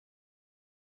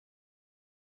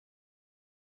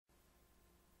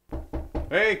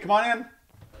Hey, come on in.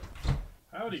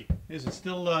 Howdy. Is it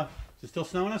still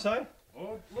snowing outside?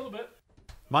 Oh, a little bit.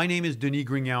 My name is Denis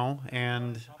Grignon,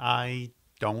 and I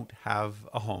don't have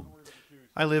a home.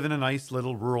 I live in a nice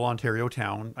little rural Ontario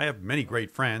town. I have many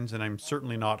great friends, and I'm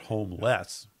certainly not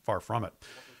homeless. Far from it.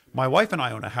 My wife and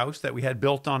I own a house that we had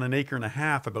built on 1.5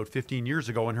 acres about 15 years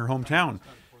ago in her hometown.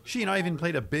 She and I even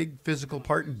played a big physical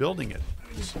part in building it.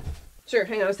 Sure,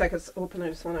 hang on a sec. It's open. I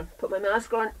just want to put my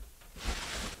mask on.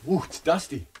 Ooh, it's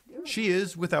dusty. She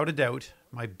is, without a doubt,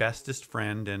 my bestest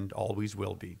friend and always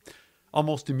will be.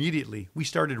 Almost immediately, we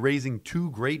started raising 2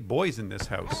 great boys in this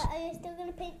house. Are you still going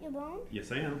to paint your bone?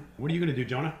 Yes, I am. What are you going to do,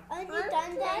 Jonah? Are you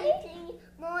done, Daddy?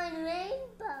 More rainbow.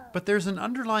 But there's an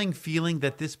underlying feeling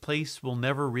that this place will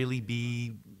never really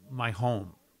be my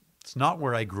home. It's not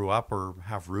where I grew up or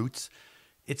have roots.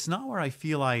 It's not where I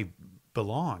feel I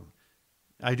belong.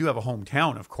 I do have a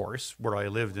hometown, of course, where I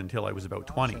lived until I was about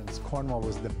 20. Cornwall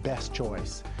was the best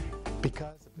choice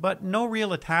But no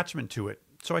real attachment to it,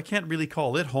 so I can't really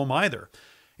call it home either.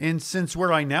 And since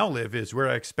where I now live is where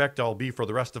I expect I'll be for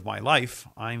the rest of my life,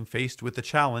 I'm faced with the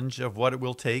challenge of what it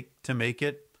will take to make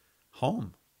it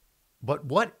home. But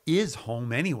what is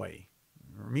home anyway?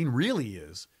 I mean, really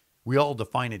is. We all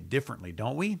define it differently,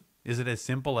 don't we? Is it as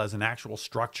simple as an actual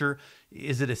structure?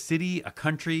 Is it a city, a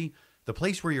country, the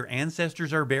place where your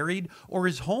ancestors are buried? Or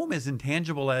is home as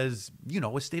intangible as,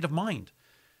 a state of mind?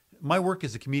 My work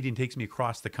as a comedian takes me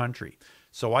across the country.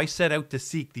 So I set out to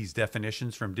seek these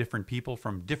definitions from different people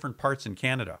from different parts in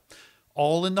Canada,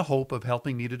 all in the hope of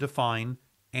helping me to define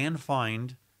and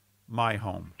find my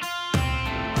home.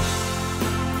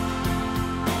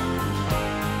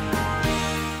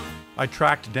 I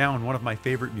tracked down one of my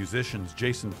favorite musicians,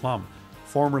 Jason Plum,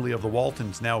 formerly of the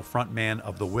Waltons, now frontman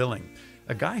of The Willing.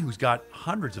 A guy who's got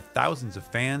hundreds of thousands of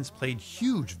fans, played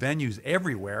huge venues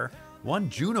everywhere, won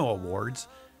Juno Awards.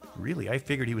 Really, I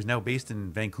figured he was now based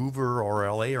in Vancouver or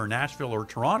LA or Nashville or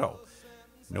Toronto.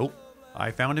 Nope.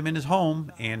 I found him in his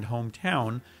home and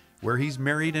hometown, where he's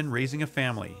married and raising a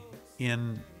family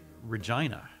in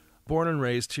Regina. Born and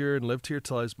raised here and lived here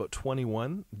till I was about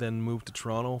 21, then moved to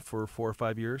Toronto for 4 or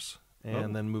 5 years,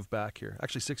 and then moved back here.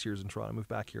 Actually, 6 years in Toronto. I moved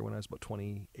back here when I was about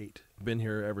 28. Been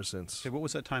here ever since. Okay, what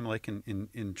was that time like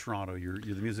in Toronto? You're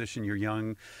the musician, you're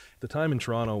young. The time in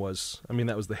Toronto was,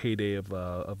 that was the heyday of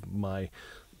my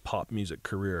pop music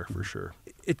career for sure.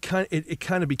 It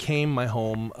kind of became my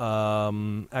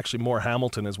home. Actually, more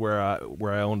Hamilton is where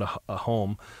I owned a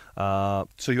home.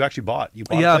 So you actued bought?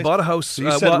 I bought a house. So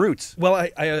you said roots. Well,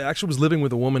 I actually was living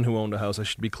with a woman who owned a house. I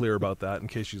should be clear about that in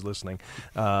case she's listening.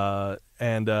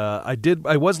 And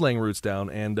I was laying roots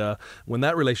down. And when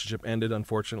that relationship ended,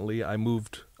 unfortunately,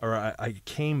 I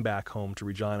came back home to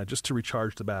Regina just to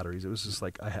recharge the batteries. It was just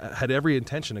like I had every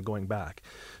intention of going back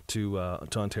to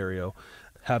Ontario,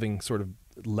 having sort of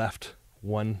left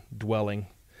one dwelling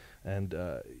and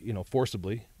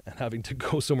forcibly, and having to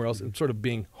go somewhere else and sort of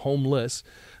being homeless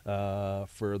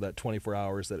for that 24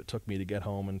 hours that it took me to get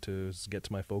home and to get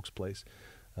to my folks' place.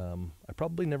 I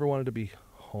probably never wanted to be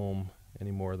home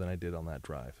any more than I did on that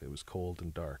drive. It was cold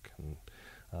and dark, and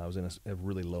I was in a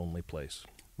really lonely place.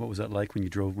 What was that like when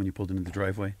you pulled into the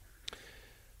driveway?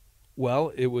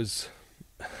 Well, it was.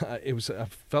 I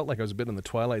felt like I was a bit in the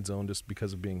twilight zone just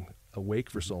because of being awake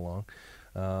for so long.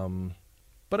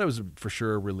 But I was for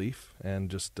sure a relief, and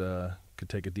just could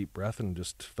take a deep breath and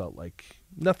just felt like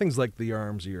nothing's like the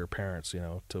arms of your parents,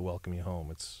 to welcome you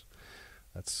home.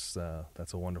 That's a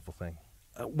wonderful thing.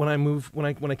 When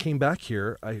I came back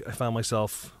here, I found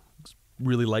myself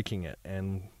really liking it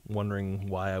and wondering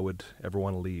why I would ever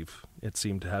want to leave. It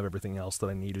seemed to have everything else that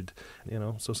I needed,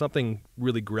 so something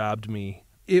really grabbed me.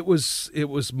 It was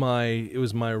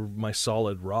my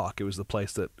solid rock. It was the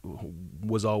place that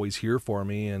was always here for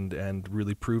me and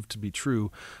really proved to be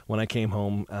true when I came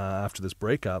home after this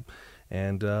breakup.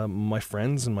 And my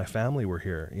friends and my family were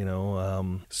here,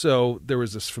 So there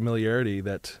was this familiarity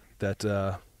that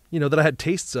I had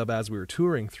tastes of as we were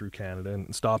touring through Canada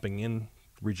and stopping in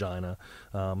Regina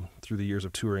through the years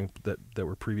of touring that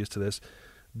were previous to this.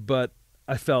 But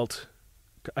I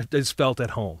just felt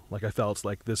at home. Like I felt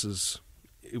like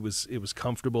it was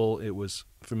comfortable, it was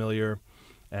familiar,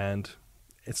 and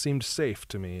it seemed safe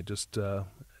to me. It just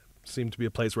seemed to be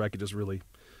a place where I could just really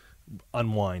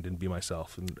unwind and be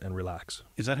myself and relax.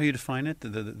 Is that how you define it?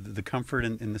 The comfort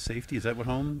and the safety? Is that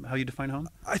how you define home?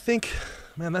 I think,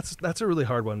 man, that's a really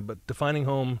hard one. But defining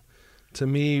home to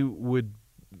me would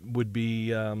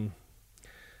be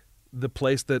the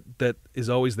place that is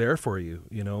always there for you.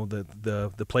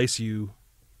 The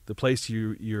place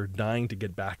you're dying to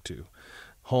get back to.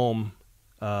 Home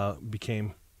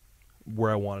became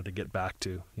where I wanted to get back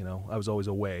to. You know, I was always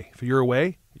away. If you're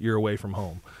away from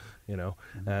home. You know,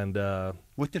 and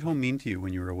what did home mean to you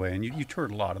when you were away? And you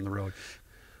toured a lot on the road.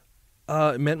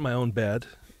 It meant my own bed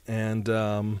and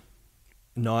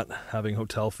not having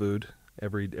hotel food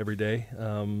every day.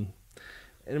 And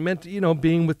it meant, you know,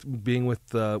 being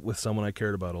with someone I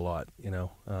cared about a lot. You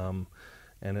know,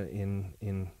 and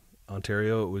in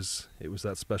Ontario, it was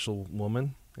that special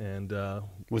woman. And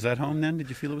was that home then? Did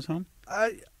you feel it was home?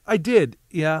 I did,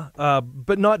 yeah,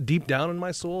 but not deep down in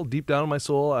my soul. Deep down in my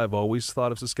soul, I've always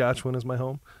thought of Saskatchewan as my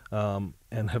home,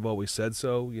 and have always said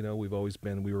so. You know, we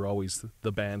were always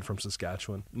the band from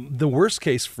Saskatchewan. The worst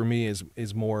case for me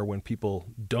is more when people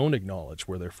don't acknowledge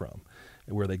where they're from,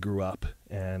 where they grew up,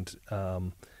 and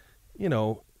you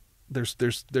know,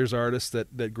 there's artists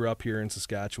that grew up here in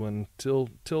Saskatchewan till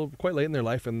quite late in their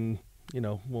life, and you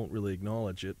know, won't really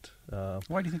acknowledge it.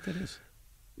 Why do you think that is?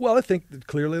 Well, I think that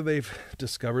clearly they've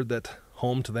discovered that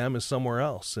home to them is somewhere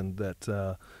else, and that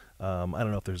I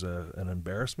don't know if there's an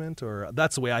embarrassment, or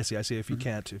that's the way I see it. I see if you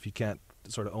can't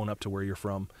sort of own up to where you're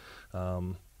from,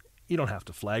 you don't have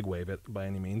to flag wave it by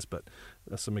any means, but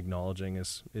some acknowledging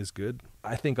is good.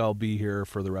 I think I'll be here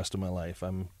for the rest of my life.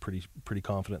 I'm pretty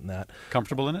confident in that.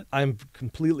 Comfortable in it? I'm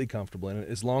completely comfortable in it.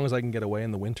 As long as I can get away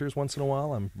in the winters once in a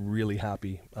while, I'm really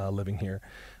happy living here.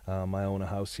 I own a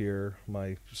house here.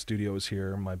 My studio is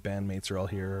here. My bandmates are all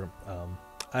here.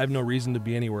 I have no reason to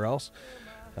be anywhere else.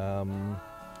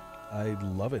 I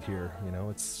love it here. You know,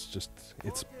 it's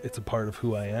a part of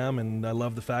who I am, and I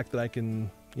love the fact that I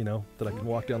can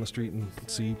walk down the street and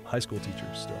see high school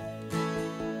teachers still.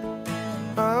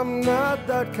 I'm not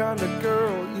that kind of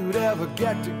girl you'd ever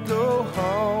get to go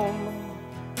home,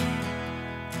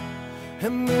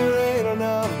 and there ain't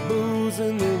enough booze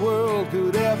in the world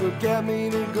could ever get me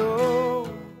to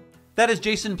go. That is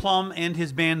Jason Plum and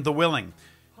his band The Willing.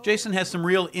 Jason has some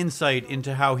real insight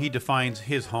into how he defines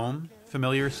his home: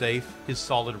 familiar, safe, his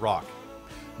solid rock.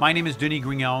 My name is Denis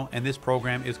Grignon, and this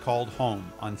program is called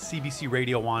Home on CBC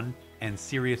Radio One and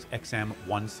Sirius XM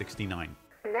 169.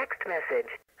 Next message.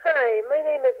 Hi, my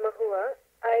name is Mahua.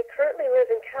 I currently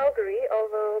live in Calgary,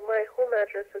 although my home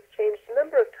address has changed a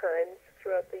number of times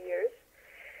throughout the years.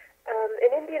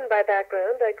 An Indian by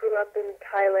background, I grew up in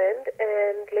Thailand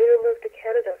and later moved to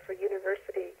Canada for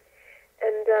university.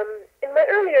 And in my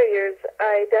earlier years,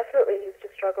 I definitely used to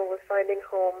struggle with finding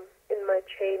home in my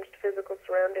changed physical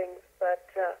surroundings. But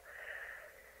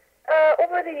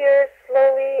over the years,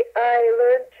 slowly, I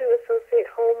learned to associate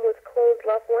home with close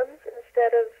loved ones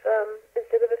instead of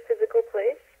a physical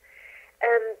place.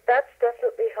 And that's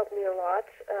definitely helped me a lot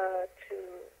to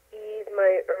ease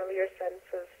my earlier sense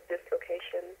of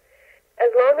dislocation. As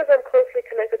long as I'm closely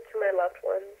connected to my loved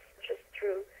ones, just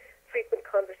through frequent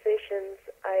conversations,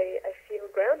 I feel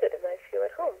grounded and I feel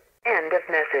at home. End of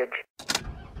message.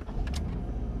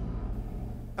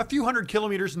 A few hundred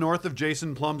kilometers north of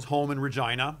Jason Plum's home in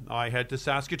Regina, I head to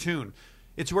Saskatoon.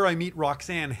 It's where I meet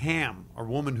Roxanne Ham, a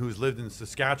woman who's lived in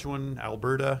Saskatchewan,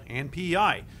 Alberta, and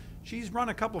PEI. She's run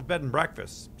a couple of bed and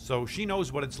breakfasts, so she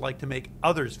knows what it's like to make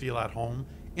others feel at home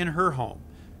in her home.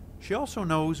 She also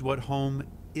knows what home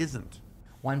isn't.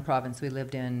 One province we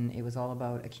lived in, it was all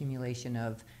about accumulation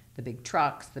of the big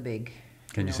trucks, the big.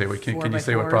 Can you say what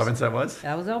province that was?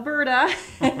 That was Alberta.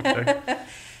 Okay.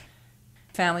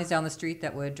 Families down the street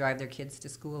that would drive their kids to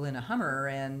school in a Hummer,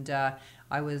 and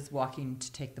I was walking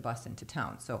to take the bus into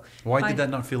town. So why did that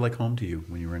not feel like home to you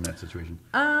when you were in that situation?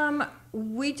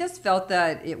 We just felt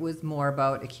that it was more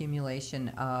about accumulation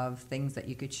of things that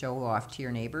you could show off to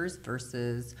your neighbors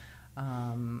versus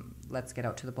let's get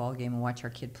out to the ball game and watch our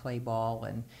kid play ball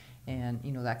and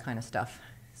you know, that kind of stuff.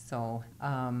 So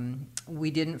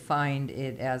we didn't find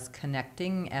it as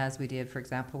connecting as we did, for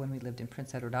example, when we lived in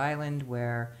Prince Edward Island,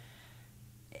 where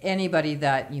anybody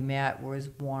that you met was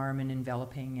warm and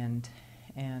enveloping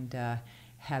and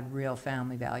had real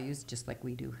family values, just like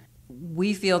we do.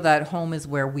 We feel that home is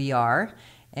where we are,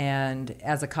 and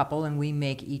as a couple, and we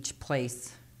make each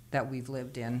place that we've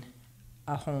lived in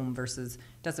a home versus,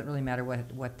 doesn't really matter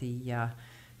what the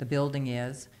building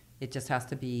is. It just has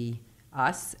to be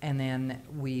us, and then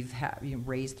we've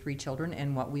raised 3 children,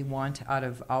 and what we want out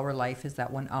of our life is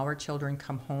that when our children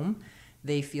come home,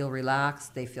 they feel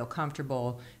relaxed, they feel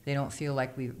comfortable, they don't feel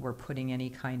like we're putting any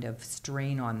kind of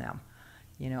strain on them.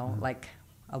 You know, like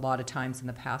a lot of times in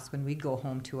the past when we'd go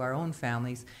home to our own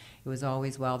families, it was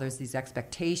always, well, there's these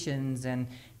expectations and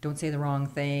don't say the wrong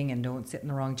thing and don't sit in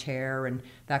the wrong chair and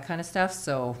that kind of stuff.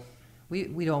 So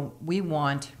we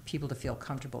want people to feel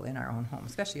comfortable in our own home,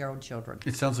 especially our own children.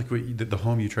 It sounds like the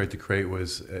home you tried to create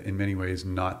was in many ways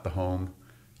not the home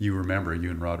You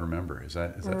and Rod remember. Is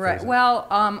that right? fair? Well,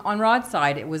 on Rod's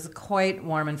side, it was quite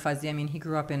warm and fuzzy. I mean, he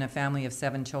grew up in a family of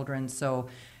 7 children, so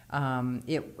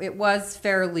it was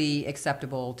fairly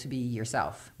acceptable to be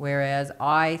yourself. Whereas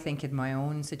I think in my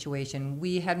own situation,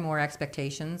 we had more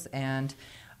expectations, and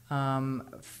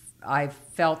I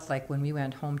felt like when we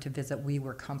went home to visit, we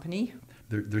were company.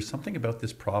 There's something about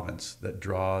this province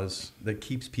that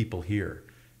keeps people here.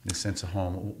 In a sense of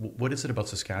home. What is it about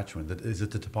Saskatchewan? Is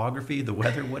it the topography, the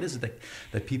weather? What is it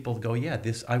that people go, yeah,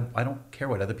 this, I don't care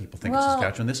what other people think of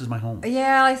Saskatchewan, this is my home?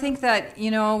 Yeah, I think that,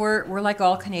 we're like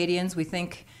all Canadians. We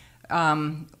think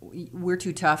we're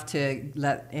too tough to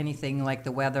let anything like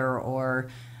the weather or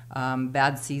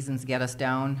bad seasons get us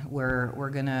down. We're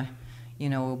gonna,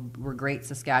 we're great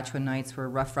Saskatchewanites. We're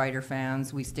Rough Rider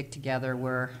fans. We stick together.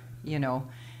 We're,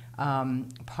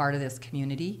 part of this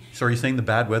community. So are you saying the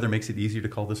bad weather makes it easier to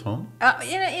call this home?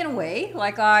 In a way.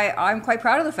 Like I'm quite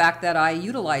proud of the fact that I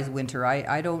utilize winter.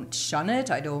 I don't shun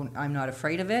it. I'm not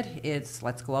afraid of it. It's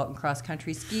let's go out and cross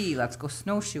country ski. Let's go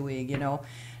snowshoeing,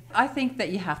 I think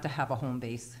that you have to have a home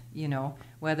base,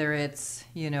 whether it's,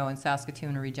 in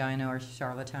Saskatoon or Regina or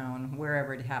Charlottetown,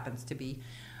 wherever it happens to be.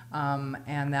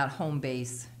 And that home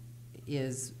base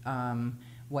is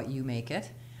what you make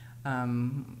it.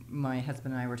 My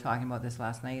husband and I were talking about this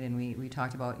last night, and we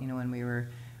talked about, when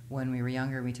we were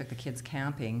younger, we took the kids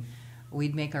camping.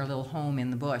 We'd make our little home in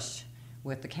the bush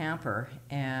with the camper,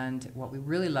 and what we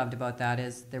really loved about that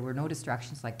is there were no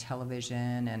distractions like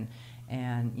television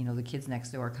and the kids next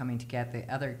door coming to get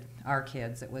our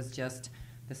kids. It was just,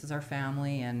 this is our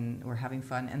family and we're having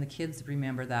fun, and the kids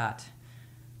remember that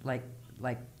like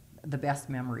the best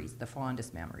memories, the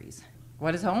fondest memories.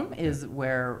 What is home is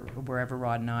wherever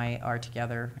Rod and I are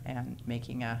together and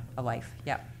making a life.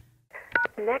 Yeah.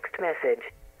 Next message.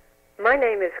 My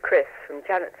name is Chris from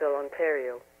Janetville,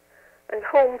 Ontario, and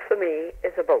home for me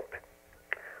is a boat.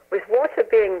 With water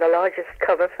being the largest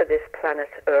cover for this planet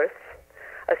Earth,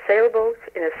 a sailboat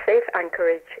in a safe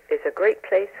anchorage is a great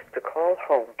place to call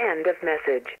home. End of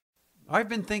message. I've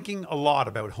been thinking a lot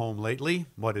about home lately,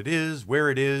 what it is, where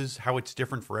it is, how it's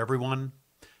different for everyone.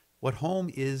 What home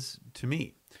is to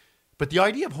me. But the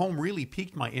idea of home really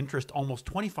piqued my interest almost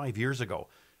 25 years ago.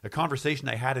 A conversation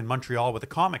I had in Montreal with a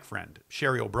comic friend,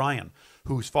 Sherry O'Brien,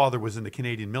 whose father was in the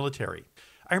Canadian military.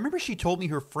 I remember she told me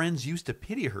her friends used to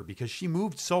pity her because she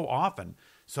moved so often.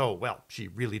 So, well, she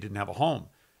really didn't have a home.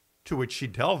 To which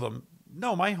she'd tell them,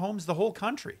 no, my home's the whole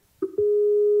country.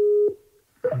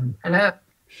 Hello.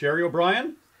 Sherry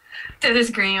O'Brien?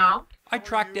 Denis Grignon. I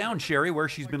tracked down Sherry where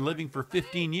she's been living for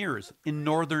 15 years, in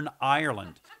Northern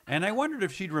Ireland. And I wondered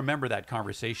if she'd remember that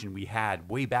conversation we had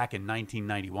way back in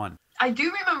 1991. I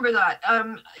do remember that.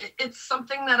 It's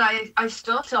something that I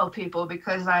still tell people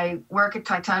because I work at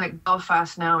Titanic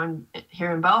Belfast now and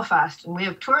here in Belfast. And we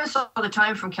have tourists all the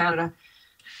time from Canada.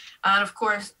 And of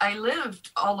course, I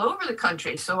lived all over the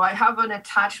country. So I have an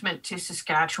attachment to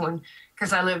Saskatchewan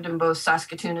because I lived in both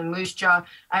Saskatoon and Moose Jaw.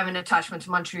 I have an attachment to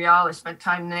Montreal. I spent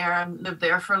time there and lived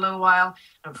there for a little while.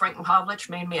 And Frank Mahovlich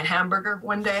made me a hamburger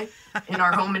one day in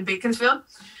our home in Beaconsfield.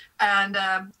 And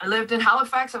I lived in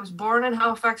Halifax. I was born in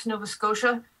Halifax, Nova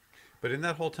Scotia. But in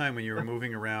that whole time when you were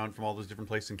moving around from all those different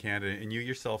places in Canada, and you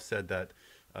yourself said that,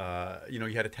 you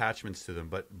had attachments to them,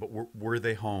 but were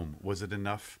they home? Was it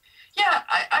enough? Yeah,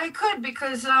 I could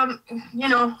because,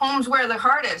 home's where the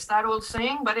heart is, that old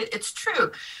saying, but it's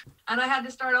true. And I had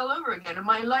to start all over again. And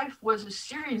my life was a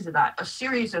series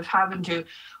of having to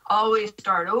always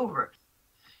start over.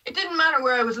 It didn't matter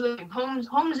where I was living.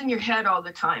 Home's in your head all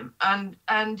the time.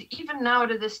 And even now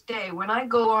to this day, when I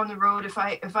go on the road, if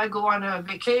I go on a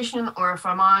vacation or if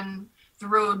I'm on the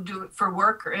road for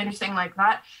work or anything like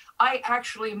that, I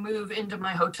actually move into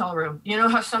my hotel room. You know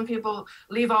how some people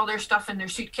leave all their stuff in their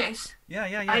suitcase?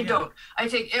 Yeah. I don't. I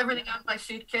take everything out of my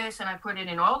suitcase and I put it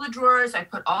in all the drawers. I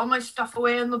put all my stuff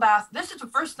away in the bath. This is the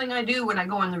first thing I do when I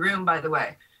go in the room, by the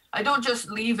way. I don't just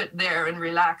leave it there and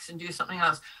relax and do something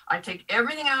else. I take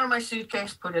everything out of my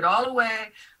suitcase, put it all away.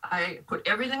 I put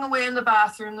everything away in the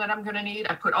bathroom that I'm going to need.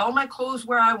 I put all my clothes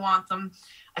where I want them.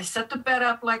 I set the bed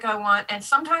up like I want. And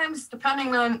sometimes,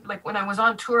 depending on, like when I was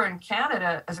on tour in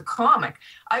Canada as a comic,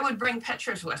 I would bring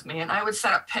pictures with me and I would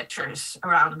set up pictures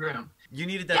around the room. You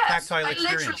needed that tactile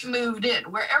experience. I literally moved in.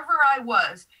 Wherever I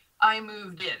was, I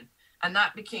moved in. And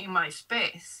that became my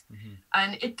space. Mm-hmm.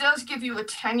 And it does give you a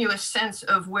tenuous sense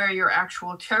of where your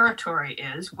actual territory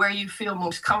is, where you feel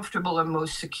most comfortable and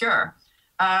most secure.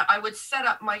 I would set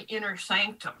up my inner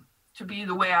sanctum to be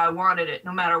the way I wanted it,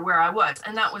 no matter where I was.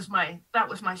 And that was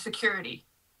my security.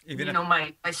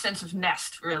 my sense of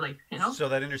nest, really, So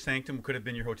that inner sanctum could have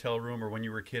been your hotel room, or when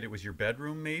you were a kid, it was your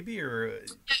bedroom, maybe, or?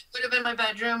 It would have been my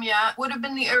bedroom, yeah. It would have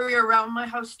been the area around my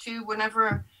house, too.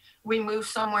 Whenever we moved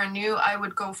somewhere new, I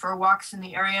would go for walks in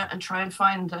the area and try and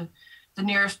find the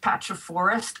nearest patch of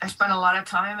forest. I spent a lot of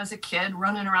time as a kid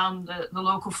running around the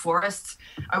local forests.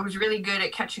 I was really good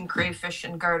at catching crayfish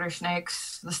and garter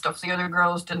snakes, the stuff the other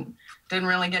girls didn't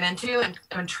really get into.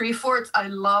 And tree forts, I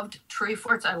loved tree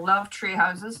forts. I loved tree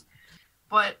houses.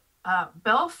 But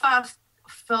Belfast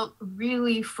felt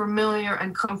really familiar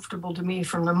and comfortable to me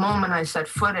from the moment I set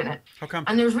foot in it. How come?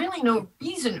 And there's really no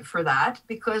reason for that,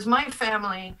 because my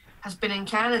family has been in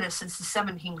Canada since the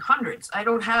 1700s. I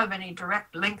don't have any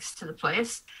direct links to the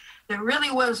place. There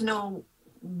really was no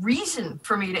reason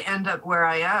for me to end up where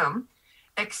I am,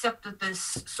 except that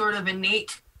this sort of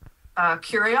innate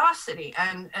curiosity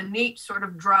and innate sort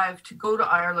of drive to go to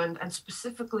Ireland, and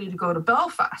specifically to go to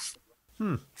Belfast.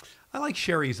 I like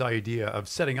Sherry's idea of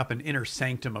setting up an inner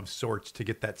sanctum of sorts to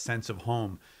get that sense of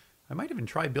home. I might even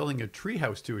try building a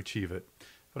treehouse to achieve it,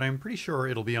 but I'm pretty sure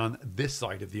it'll be on this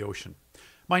side of the ocean.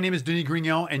 My name is Denis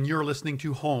Grignon, and you're listening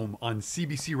to Home on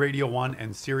CBC Radio One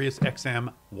and Sirius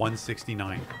XM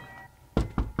 169.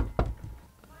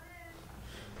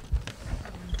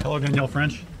 Hello, Danielle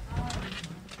French.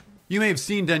 You may have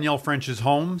seen Danielle French's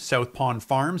home, South Pond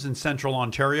Farms in central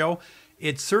Ontario.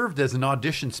 It served as an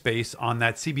audition space on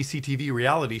that CBC TV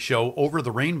reality show Over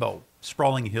the Rainbow.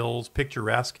 Sprawling hills,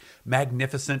 picturesque,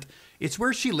 magnificent. It's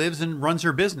where she lives and runs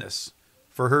her business.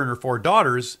 For her and her 4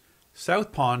 daughters,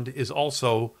 South Pond is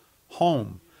also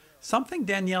home. Something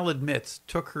Danielle admits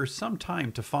took her some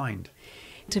time to find.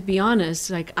 To be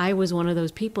honest, I was one of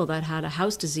those people that had a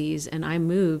house disease, and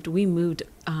we moved,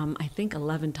 I think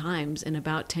 11 times in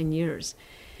about 10 years.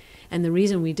 And the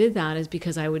reason we did that is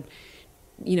because I would,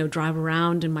 drive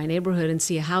around in my neighborhood and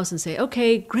see a house and say,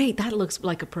 okay, great, that looks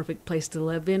like a perfect place to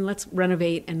live in. Let's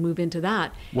renovate and move into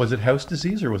that. Was it house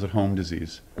disease or was it home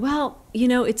disease? Well,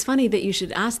 it's funny that you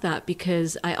should ask that,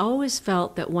 because I always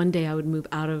felt that one day I would move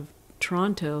out of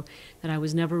Toronto, that it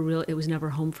was never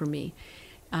home for me.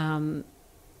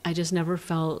 I just never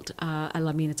felt,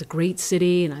 it's a great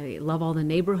city and I love all the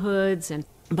neighborhoods,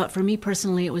 but for me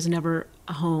personally, it was never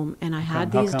a home. And I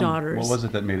had these daughters. What was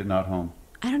it that made it not home?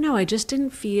 I don't know. I just didn't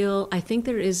feel, I think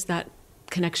there is that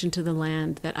connection to the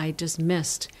land that I just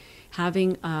missed.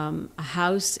 Having a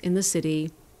house in the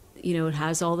city, it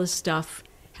has all the stuff,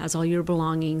 has all your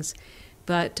belongings,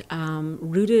 but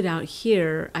rooted out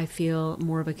here, I feel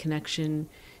more of a connection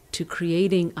to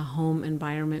creating a home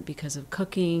environment because of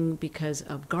cooking, because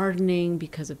of gardening,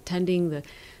 because of tending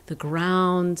the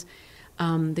grounds.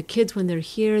 The kids, when they're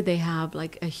here, they have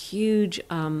like a huge,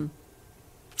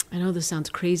 I know this sounds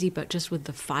crazy, but just with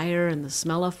the fire and the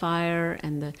smell of fire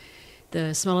and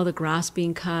the smell of the grass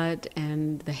being cut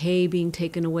and the hay being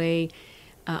taken away,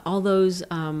 all those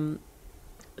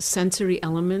sensory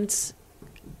elements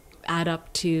add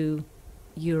up to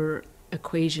your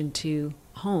equation to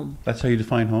home. That's how you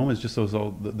define home? Is just those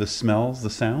all the smells, the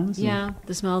sounds? Yeah,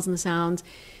 the smells and the sounds,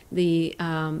 the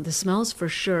smells for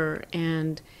sure.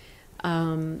 And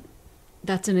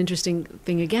that's an interesting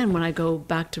thing. Again, when I go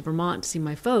back to Vermont to see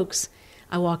my folks,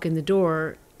 I walk in the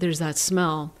door, there's that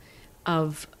smell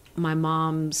of my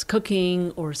mom's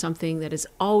cooking or something that is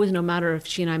always, no matter if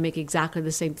she and I make exactly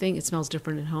the same thing, it smells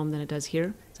different at home than it does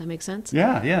here. Does that make sense?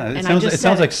 Yeah. It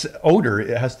sounds like odor.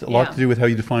 It has a lot to do with how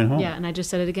you define home. Yeah, and I just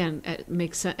said it again. It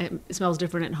makes sense. It smells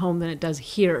different at home than it does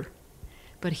here.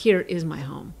 But here is my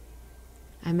home.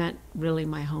 I meant really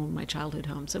my home, my childhood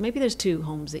home. So maybe there's 2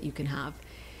 homes that you can have.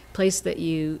 Place that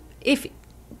if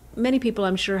many people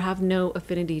I'm sure have no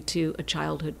affinity to a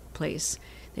childhood place.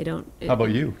 They don't. How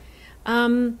about you?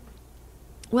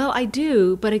 Well, I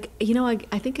do, but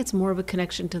I think it's more of a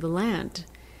connection to the land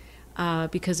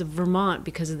because of Vermont,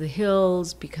 because of the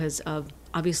hills, because of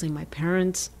obviously my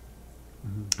parents,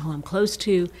 who I'm close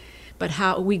to, but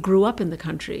how we grew up in the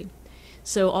country.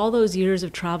 So all those years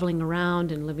of traveling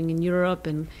around and living in Europe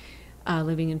and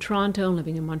living in Toronto and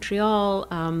living in Montreal,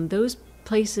 those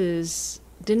places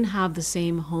didn't have the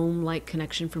same home-like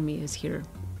connection for me as here.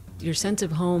 Your sense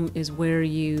of home is where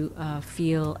you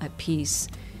feel at peace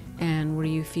and where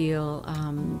you feel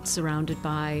surrounded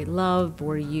by love,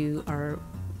 where you are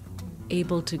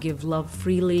able to give love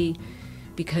freely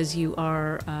because you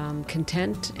are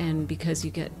content and because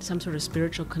you get some sort of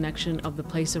spiritual connection of the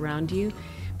place around you.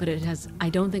 But I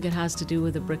don't think it has to do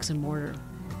with the bricks and mortar.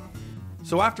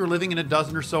 So after living in a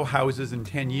dozen or so houses in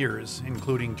 10 years,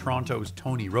 including Toronto's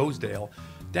Tony Rosedale,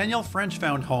 Danielle French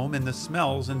found home in the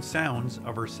smells and sounds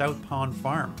of her South Pond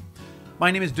farm. My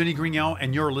name is Denis Grignon,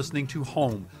 and you're listening to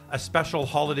Home, a special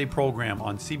holiday program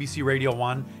on CBC Radio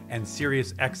One and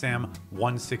Sirius XM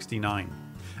 169.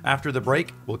 After the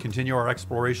break, we'll continue our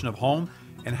exploration of home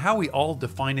and how we all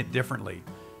define it differently,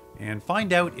 and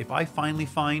find out if I finally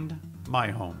find my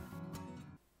home.